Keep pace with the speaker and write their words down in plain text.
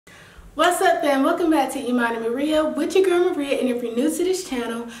What's up, fam? Welcome back to Imani Maria with your girl Maria, and if you're new to this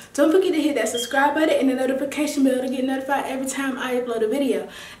channel, don't forget to hit that subscribe button and the notification bell to get notified every time I upload a video.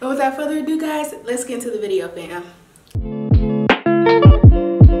 And without further ado, guys, let's get into the video, fam.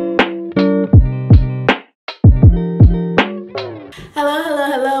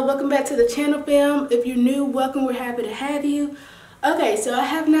 Hello, welcome back to the channel, fam. If you're new, welcome, we're happy to have you. Okay, so I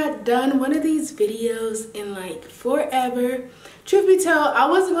have not done one of these videos in like forever. Truth be told, I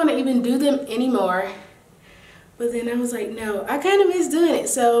wasn't going to even do them anymore, but then I was like, no, I kind of miss doing it,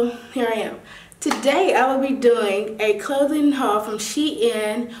 so here I am. Today I will be doing a clothing haul from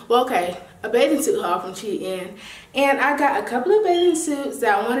Shein. Well, okay, a bathing suit haul from Shein, and I got a couple of bathing suits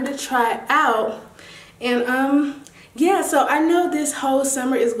that I wanted to try out. And yeah, so I know this whole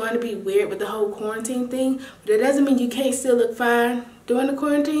summer is going to be weird with the whole quarantine thing, but it doesn't mean you can't still look fine during the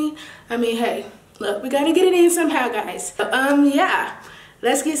quarantine. I mean, hey, look, we gotta get it in somehow, guys. So, yeah,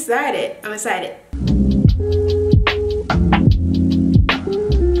 let's get started. I'm excited.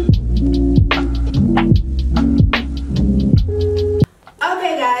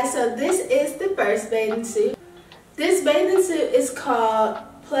 Okay, guys, so this is the first bathing suit. This bathing suit is called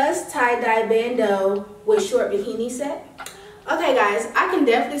Plus Tie-Dye Bandeau with Short Bikini Set. Okay, guys, I can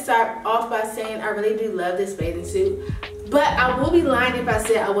definitely start off by saying I really do love this bathing suit, but I will be lying if I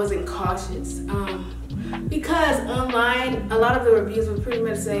said I wasn't cautious. Because online, a lot of the reviews were pretty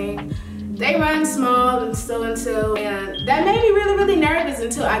much saying they run small and so and so, and that made me really nervous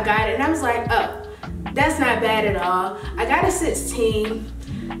until I got it, and I was like, oh, that's not bad at all. I got a 16,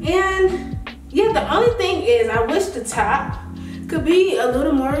 and yeah, the only thing is I wish the top could be a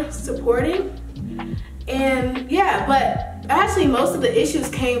little more supporting, and yeah, but actually most of the issues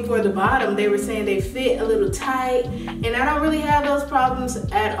came for the bottom. They were saying they fit a little tight, and I don't really have those problems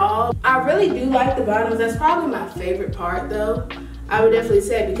at all. I really do like the bottoms. That's probably my favorite part though, I would definitely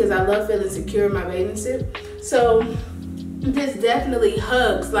say, because I love feeling secure in my bathing suit. So this definitely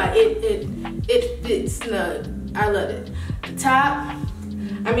hugs, like it fits snug. I love it. The top,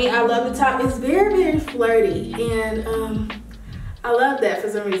 I mean, I love the top. It's very flirty, and I love that for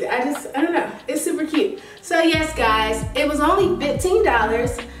some reason. I don't know. It's super cute. So yes, guys, it was only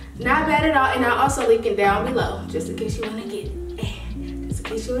 $15. Not bad at all. And I'll also link it down below, just in case you want to get it. Just in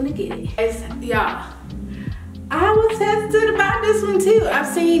case you want to get it. Y'all, I was hesitant about this one too. I've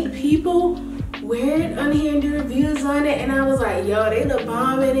seen people wear it on here and do reviews on it, and I was like, yo, they look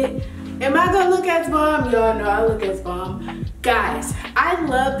bomb in it. Am I gonna look as bomb? Y'all know I look as bomb. Guys, I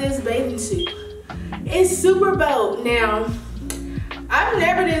love this bathing suit. It's super bold. Now, I've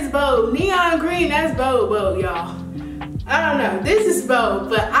never this bold. Neon green, that's bold, y'all. I don't know, this is bold,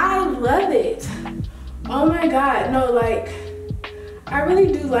 but I love it. Oh my God, no, like, I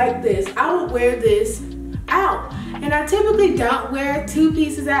really do like this. I would wear this out, and I typically don't wear two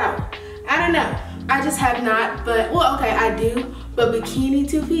pieces out. I don't know, I just have not, but, well, okay, I do, but bikini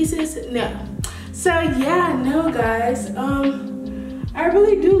two pieces, no. So yeah, no guys, I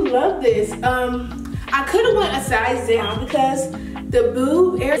really do love this. I could have went a size down because the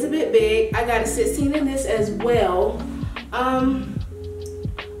boob area is a bit big. I got a 16 in this as well.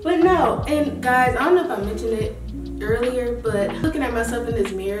 But no, and guys, I don't know if I mentioned it earlier, but looking at myself in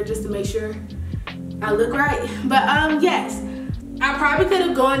this mirror just to make sure I look right. But yes, I probably could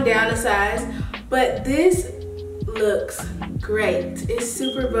have gone down a size, but this looks great. It's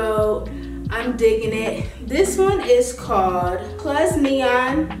super bold. I'm digging it. This one is called Plus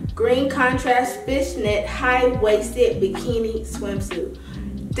Neon Green Contrast Fishnet High-Waisted Bikini Swimsuit.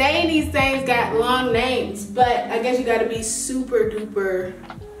 Dang, these things got long names, but I guess you gotta be super duper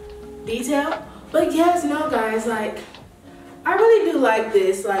detailed. But yes, no guys, like, I really do like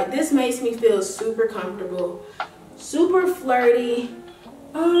this. Like, this makes me feel super comfortable, super flirty.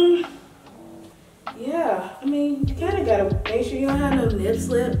 Yeah, I mean, you kind of gotta make sure you don't have no nip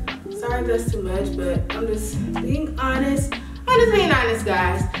slip. Sorry if that's too much, but I'm just being honest. I'm just being honest,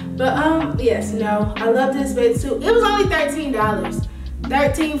 guys. But yes, no, I love this bathing suit. It was only $13.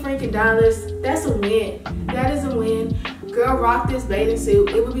 13 freaking dollars. That's a win. That is a win. Girl, rock this bathing suit.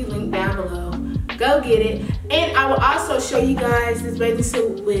 It will be linked down below. Go get it. And I will also show you guys this bathing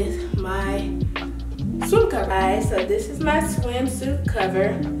suit with my swim cover. Guys, so this is my swimsuit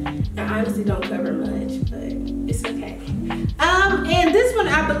cover. I honestly don't cover much, but it's okay. And this one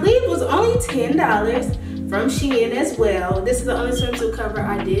I believe was only $10 from Shein as well. This is the only swimsuit cover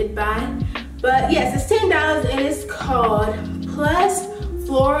I did buy. But yes, it's $10 and it's called Plus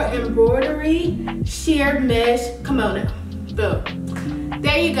Floral Embroidery Sheer Mesh Kimono. Boom.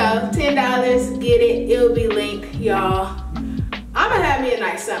 There you go, $10, get it, it'll be linked, y'all. I'ma have me a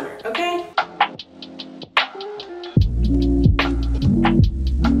nice summer, okay?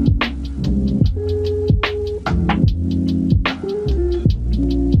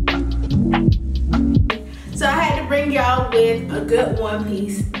 good one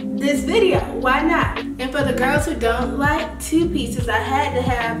piece this video. Why not? And for the girls who don't like two pieces, I had to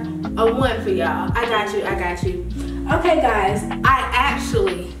have a one for y'all. I got you, I got you. Okay guys, I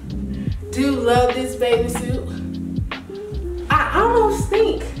actually do love this bathing suit. I almost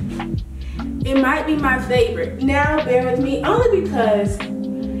think it might be my favorite. Now bear with me, only because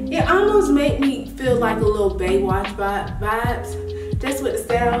it almost made me feel like a little Baywatch vibes, just with the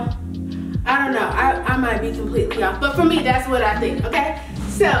style. I don't know, I might be completely off, but for me, that's what I think, okay?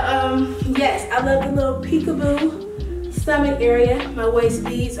 So, yes, I love the little peekaboo stomach area. My waist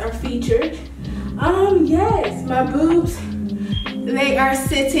beads are featured. Yes, my boobs, they are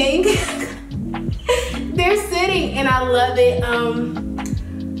sitting. They're sitting, and I love it.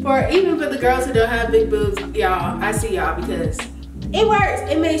 Even for the girls who don't have big boobs, y'all, I see y'all because it works.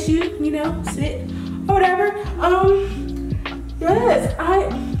 It makes you, you know, sit or whatever. Yes,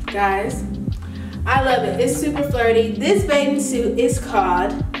 guys, I love it. It's super flirty. This bathing suit is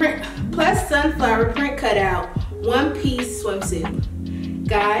called Plus Sunflower Print Cutout One Piece Swimsuit.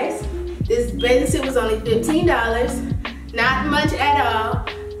 Guys, this bathing suit was only $15. Not much at all.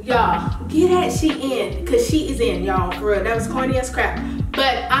 Y'all, get at Shein, because she is in, y'all, for real. That was corny as crap.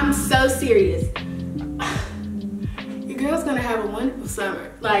 But I'm so serious. Your girl's gonna have a wonderful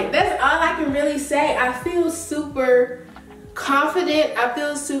summer. Like, that's all I can really say. I feel super confident. I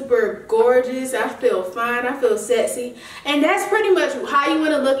feel super gorgeous. I feel fine. I feel sexy. And that's pretty much how you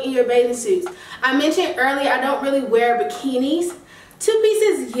want to look in your bathing suits. I mentioned earlier I don't really wear bikinis. Two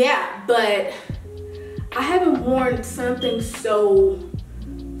pieces, yeah, but I haven't worn something so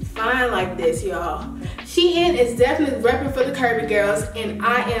fine like this, y'all. Shein is definitely repping for the curvy girls, and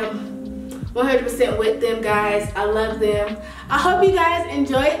I am 100% with them, guys. I love them. I hope you guys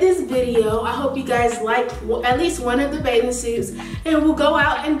enjoyed this video. I hope you guys liked at least one of the bathing suits, and we'll go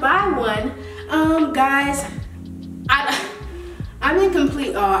out and buy one. Guys, I'm in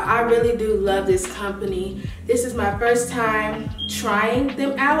complete awe. I really do love this company. This is my first time trying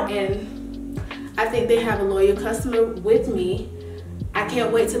them out, and I think they have a loyal customer with me. I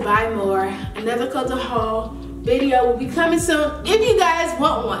can't wait to buy more. Another clothing haul video will be coming soon if you guys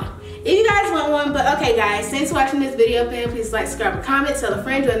want one. If you guys want one, but okay guys, thanks for watching this video, fam. Please like, subscribe, and comment, tell a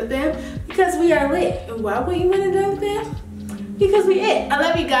friend, join the fam, because we are lit. And why would you want to join the fam? Because we it. I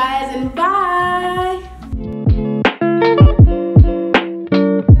love you guys, and bye.